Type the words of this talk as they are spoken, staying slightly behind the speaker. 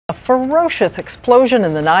A ferocious explosion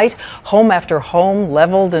in the night, home after home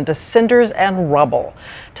leveled into cinders and rubble.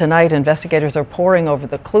 Tonight, investigators are poring over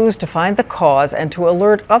the clues to find the cause and to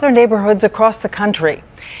alert other neighborhoods across the country.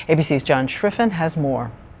 ABC's John Schriffen has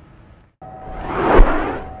more.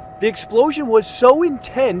 The explosion was so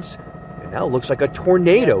intense, it now looks like a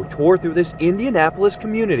tornado tore through this Indianapolis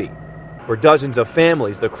community. For dozens of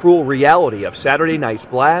families, the cruel reality of Saturday night's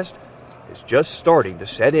blast is just starting to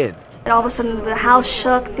set in. And all of a sudden the house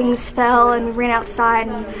shook, things fell, and we ran outside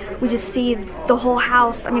and we just see the whole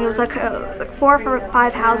house. I mean, it was like 4 or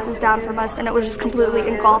 5 houses down from us, and it was just completely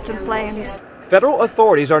engulfed in flames. Federal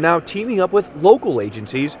authorities are now teaming up with local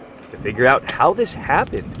agencies to figure out how this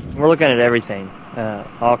happened. We're looking at everything,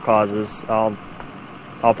 all causes, all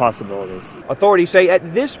possibilities. Authorities say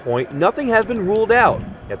at this point nothing has been ruled out,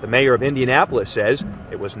 yet the mayor of Indianapolis says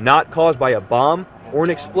it was not caused by a bomb or an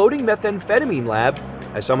exploding methamphetamine lab,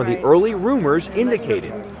 as some of the early rumors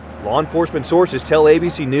indicated. Law enforcement sources tell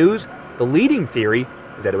ABC News the leading theory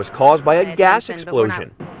is that it was caused by a gas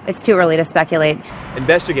explosion. It's too early to speculate.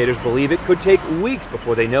 Investigators believe it could take weeks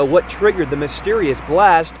before they know what triggered the mysterious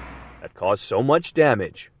blast that caused so much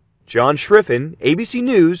damage. John Schriffen, ABC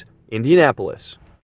News, Indianapolis.